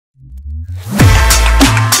How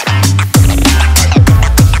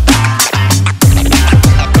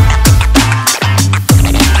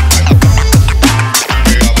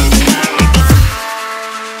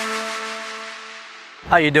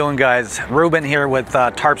you doing, guys? Ruben here with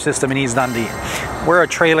Tarp System in East Dundee. We're a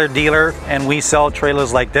trailer dealer and we sell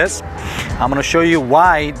trailers like this. I'm going to show you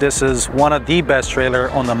why this is one of the best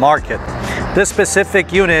trailer on the market. This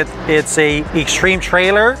specific unit, it's a extreme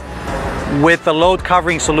trailer with a load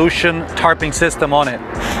covering solution tarping system on it.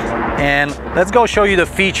 And let's go show you the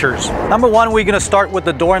features. Number one, we're going to start with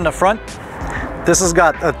the door in the front. This has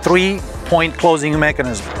got a 3-point closing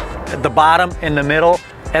mechanism at the bottom, in the middle,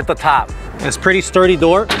 at the top. It's pretty sturdy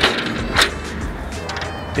door.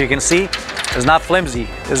 You can see it's not flimsy,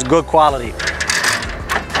 it's good quality.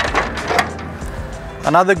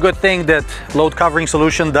 Another good thing that load covering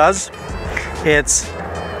solution does,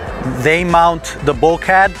 they mount the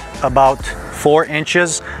bulkhead about 4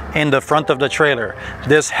 inches in the front of the trailer.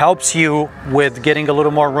 This helps you with getting a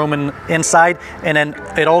little more room inside, and then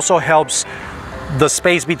it also helps the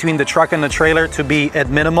space between the truck and the trailer to be at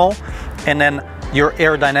minimal, and then your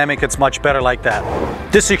aerodynamic, it's much better like that.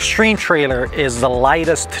 This extreme trailer is the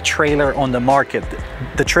lightest trailer on the market.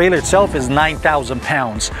 The trailer itself is 9,000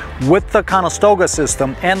 pounds. With the Conestoga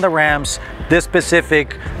system and the ramps, this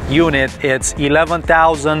specific unit, it's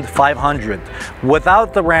 11,500.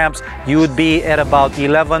 Without the ramps, you would be at about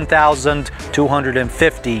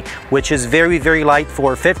 11,250, which is very, very light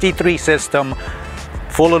for a 53 system,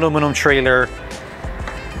 full aluminum trailer,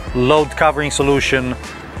 load covering solution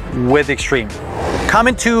with extreme.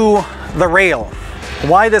 Coming to the rail,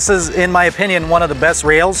 why this is, in my opinion, one of the best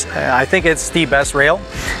rails. I think it's the best rail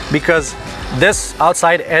because this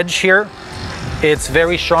outside edge here, it's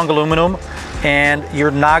very strong aluminum and you're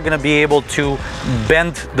not going to be able to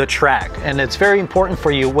bend the track, and it's very important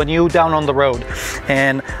for you when you down on the road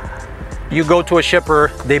and you go to a shipper,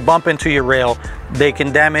 they bump into your rail, they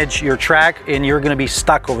can damage your track and you're gonna be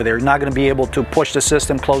stuck over there. You're not gonna be able to push the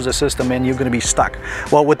system, close the system, and you're gonna be stuck.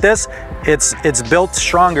 Well, with this, it's built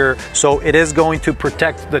stronger, so it is going to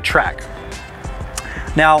protect the track.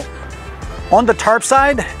 Now, on the tarp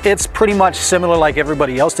side, it's pretty much similar like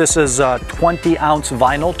everybody else. This is a 20-ounce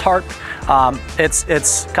vinyl tarp.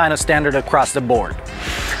 It's kind of standard across the board.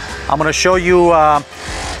 I'm gonna show you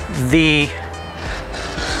the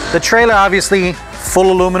trailer, obviously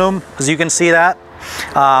full aluminum, as you can see that.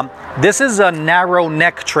 This is a narrow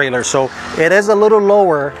neck trailer, so it is a little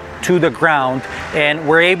lower to the ground, and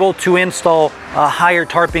we're able to install a higher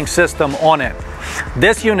tarping system on it.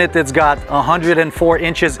 This unit, it's got 104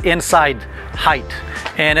 inches inside height,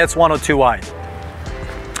 and it's 102 wide.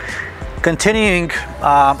 Continuing,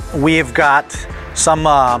 we've got some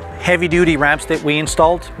heavy-duty ramps that we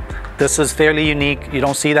installed. This is fairly unique. You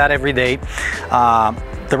don't see that every day.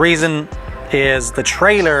 The reason is the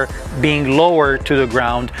trailer being lower to the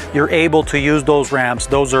ground, you're able to use those ramps.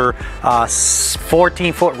 Those are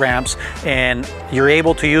 14-foot ramps, and you're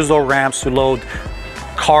able to use those ramps to load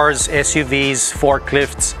cars, SUVs,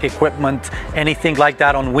 forklifts, equipment, anything like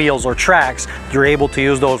that on wheels or tracks. You're able to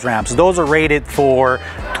use those ramps. Those are rated for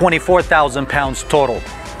 24,000 pounds total.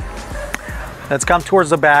 Let's come towards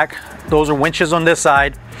the back. Those are winches on this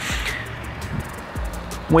side.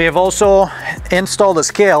 We have also installed a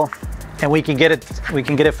scale, and we can get it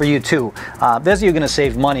for you too. This, you're gonna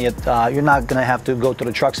save money. You're not gonna have to go to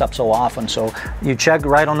the truck stop so often, so you check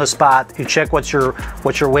right on the spot, you check what's your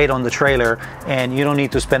weight on the trailer, and you don't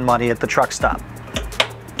need to spend money at the truck stop.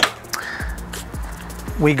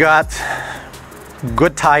 We got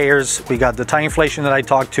good tires. We got the tire inflation that I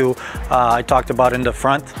talked about in the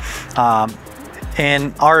front.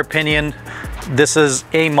 In our opinion, this is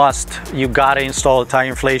a must. You gotta install a tire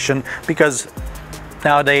inflation, because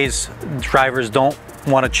nowadays drivers don't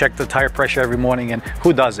want to check the tire pressure every morning, and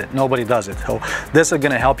who does it? Nobody does it. So this is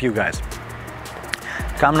going to help you guys.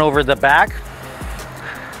 Coming over the back,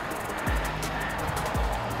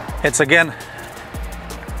 it's again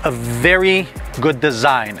a very good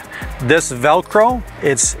design. This Velcro,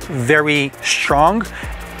 it's very strong,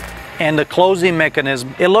 and the closing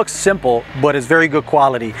mechanism, it looks simple, but it's very good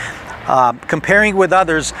quality. Comparing with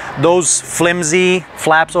others, those flimsy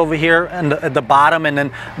flaps over here and at the bottom, and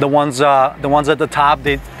then the ones at the top,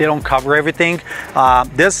 they don't cover everything.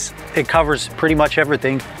 This, it covers pretty much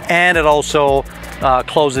everything, and it also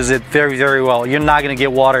closes it very, very well. You're not going to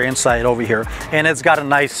get water inside over here, and it's got a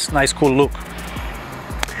nice cool look.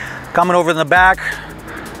 Coming over in the back,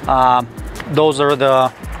 those are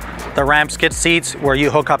the ramp skid seats where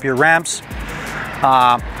you hook up your ramps.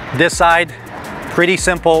 This side, pretty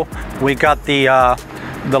simple. We got the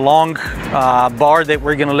long bar that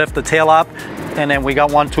we're going to lift the tail up. and then we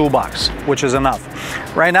got one toolbox, which is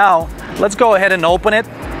enough. Right now, let's go ahead and open it,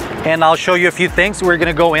 and I'll show you a few things. We're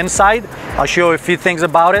gonna go inside. I'll show you a few things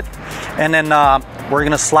about it, and then we're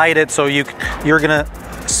gonna slide it so you're gonna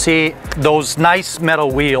see those nice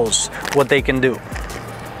metal wheels, what they can do.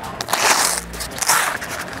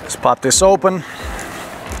 Let's pop this open.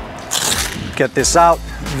 Get this out.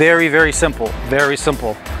 Very, very simple. Very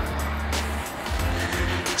simple.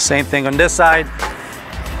 Same thing on this side.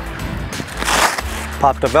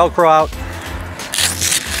 Pop the Velcro out.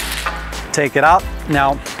 Take it out.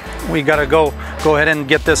 Now we gotta go ahead and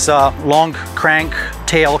get this long crank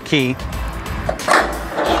tail key.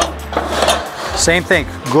 Same thing,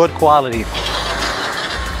 good quality.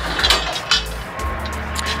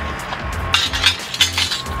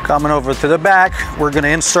 Coming over to the back, we're gonna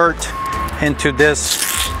insert into this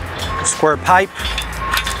square pipe,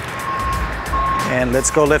 and let's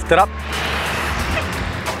go lift it up.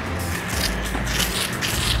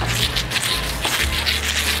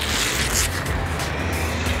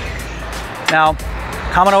 Now,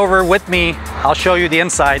 coming over with me, I'll show you the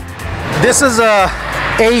inside. This is a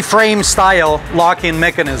A-frame style locking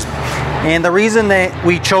mechanism, and the reason that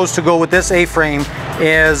we chose to go with this A-frame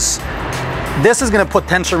is this is going to put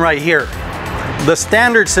tension right here. The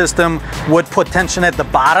standard system would put tension at the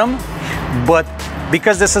bottom, but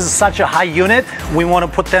because this is such a high unit, we want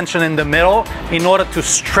to put tension in the middle in order to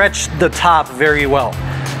stretch the top very well.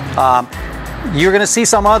 You're going to see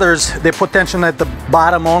some others, they put tension at the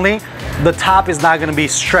bottom only. The top is not going to be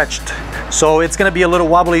stretched, so it's going to be a little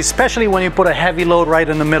wobbly, especially when you put a heavy load right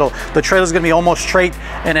in the middle. The trailer is going to be almost straight,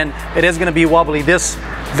 and then it is going to be wobbly. This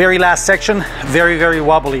very last section, very, very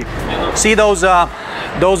wobbly. See those are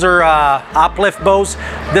uplift bows.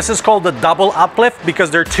 This is called the double uplift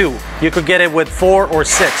because they're two. You could get it with 4 or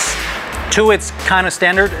 6. 2, it's kind of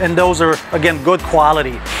standard, and those are, again, good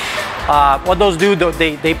quality. What those do,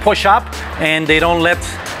 they push up and they don't let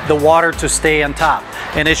the water to stay on top.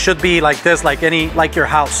 And it should be like this, like your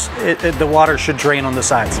house. The water should drain on the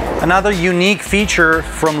sides. Another unique feature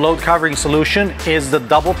from Load Covering Solution is the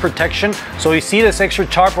double protection. So you see this extra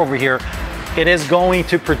tarp over here. It is going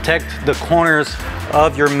to protect the corners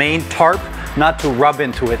of your main tarp, not to rub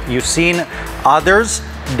into it. You've seen others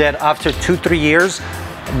that after 2-3 years,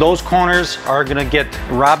 those corners are gonna get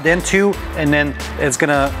rubbed into, and then it's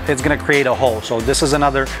gonna create a hole. So this is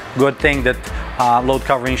another good thing that Load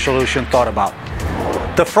Covering Solution thought about.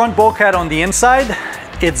 The front bulkhead on the inside,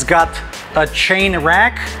 it's got a chain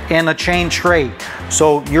rack and a chain tray.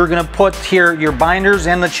 So you're gonna put here your binders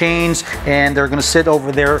and the chains, and they're gonna sit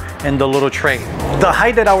over there in the little tray. The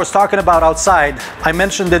height that I was talking about outside, I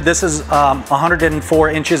mentioned that this is 104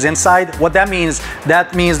 inches inside. What that means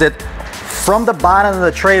that from the bottom of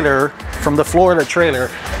the trailer, from the floor of the trailer,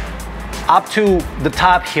 up to the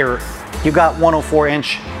top here, you got 104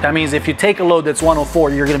 inch. That means if you take a load that's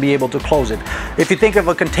 104, you're gonna be able to close it. If you think of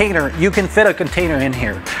a container, you can fit a container in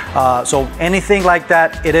here. So anything like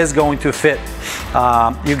that, it is going to fit.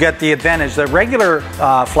 You get the advantage. The regular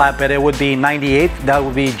flatbed, it would be 98, that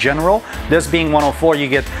would be general. This being 104, you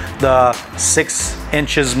get the 6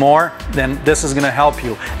 inches more, then this is gonna help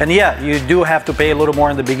you. And yeah, you do have to pay a little more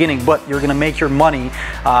in the beginning, but you're gonna make your money.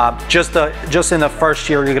 Just in the first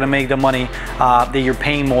year, you're gonna make the money that you're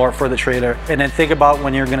paying more for the trailer. And then think about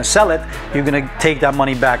when you're gonna sell it, you're gonna take that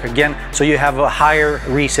money back again, so you have a higher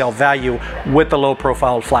resale value with the low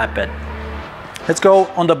profile flatbed. Let's go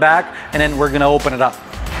on the back, and then we're gonna open it up.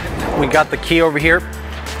 We got the key over here.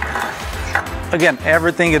 Again,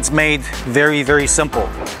 everything is made very, very simple.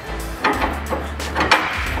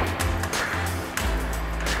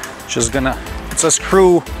 It's a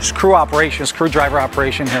screwdriver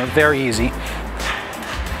operation here, very easy.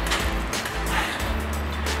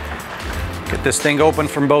 Get this thing open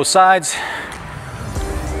from both sides.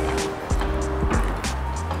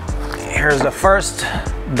 Here's the first,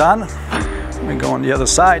 done. We go on the other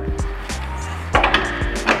side.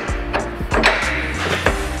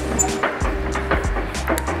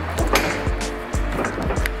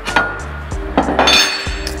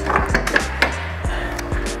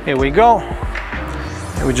 Here we go.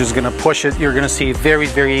 We're just gonna push it. You're gonna see very,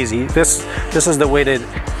 very easy. This is the way that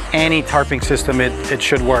any tarping system it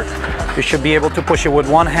should work. You should be able to push it with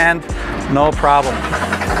one hand, no problem.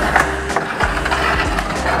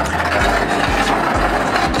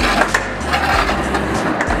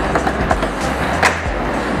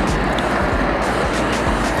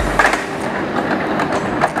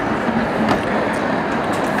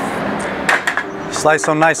 Slice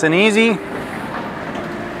them nice and easy.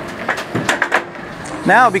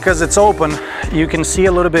 Now, because it's open, you can see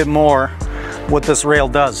a little bit more what this rail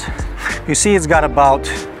does. You see it's got about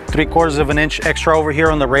 3/4 of an inch extra over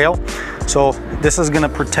here on the rail. So this is gonna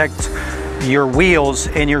protect your wheels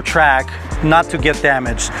and your track not to get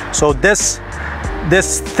damaged. So this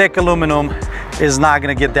thick aluminum is not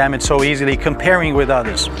gonna get damaged so easily comparing with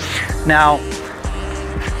others. Now,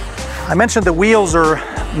 I mentioned the wheels are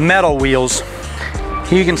metal wheels.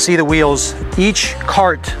 Here you can see the wheels. Each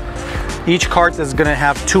cart is gonna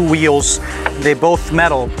have 2 wheels. They both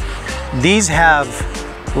metal. These have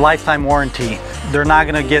lifetime warranty. They're not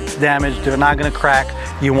gonna get damaged. They're not gonna crack.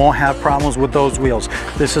 You won't have problems with those wheels.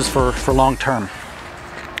 This is for long term.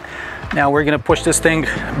 Now we're gonna push this thing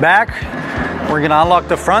back. We're gonna unlock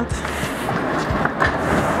the front.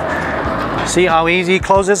 See how easy it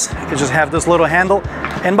closes? You just have this little handle.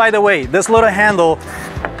 And by the way, this little handle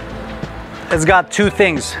has got 2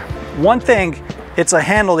 things. One thing, it's a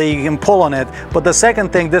handle that you can pull on it, but the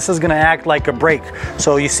second thing, this is gonna act like a brake.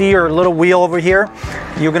 So you see your little wheel over here?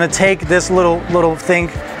 You're gonna take this little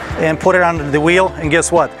thing and put it under the wheel, and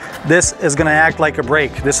guess what? This is gonna act like a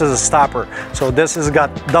brake. This is a stopper. So this has got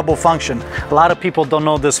double function. A lot of people don't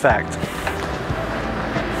know this fact.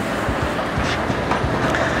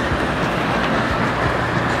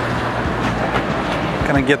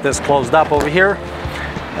 Gonna get this closed up over here.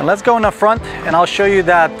 And let's go in the front and I'll show you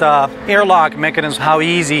that airlock mechanism, how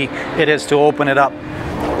easy it is to open it up.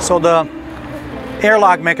 So the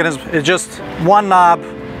airlock mechanism is just 1 knob,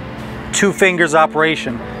 2 fingers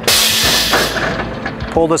operation.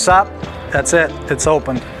 Pull this up, that's it, it's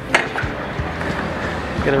opened.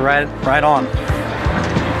 Get it right on.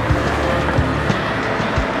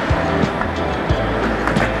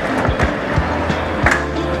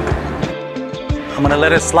 I'm gonna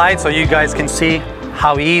let it slide so you guys can see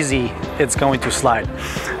how easy it's going to slide.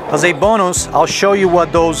 As a bonus, I'll show you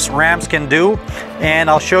what those ramps can do, and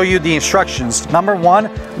I'll show you the instructions. Number 1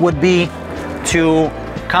 would be to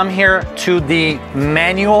come here to the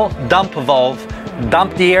manual dump valve,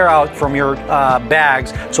 dump the air out from your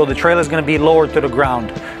bags, so the trailer is going to be lowered to the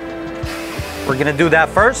ground. We're going to do that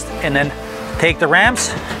first, and then take the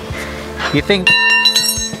ramps. You think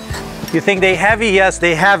they heavy? Yes,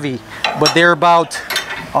 they heavy, but they're about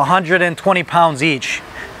 120 pounds each.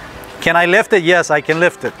 Can I lift it? Yes, I can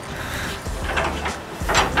lift it.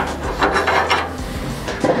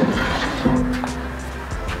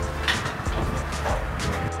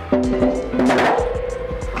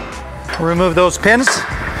 Remove those pins.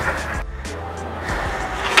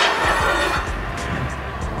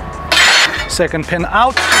 Second pin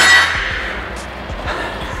out.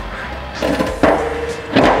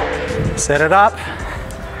 Set it up.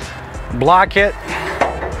 Block it.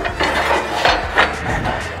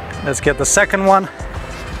 Let's get the second one.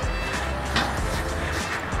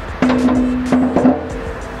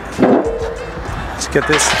 Let's get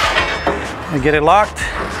this and get it locked.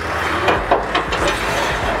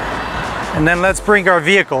 And then let's bring our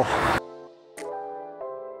vehicle.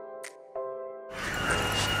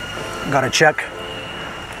 Gotta check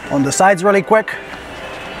on the sides really quick.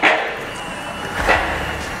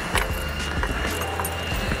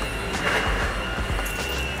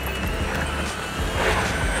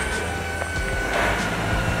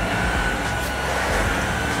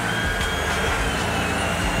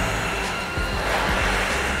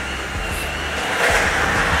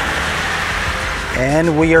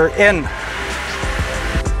 And we are in.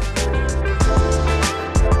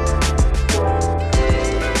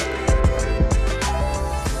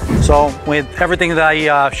 So with everything that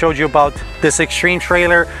I showed you about this Extreme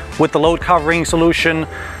trailer with the load covering solution,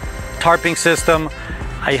 tarping system,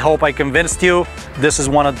 I hope I convinced you. This is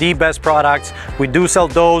one of the best products. We do sell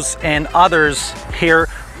those and others here.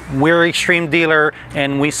 We're Extreme dealer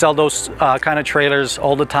and we sell those kind of trailers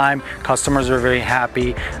all the time. Customers are very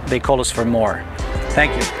happy. They call us for more.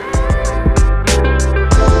 Thank you.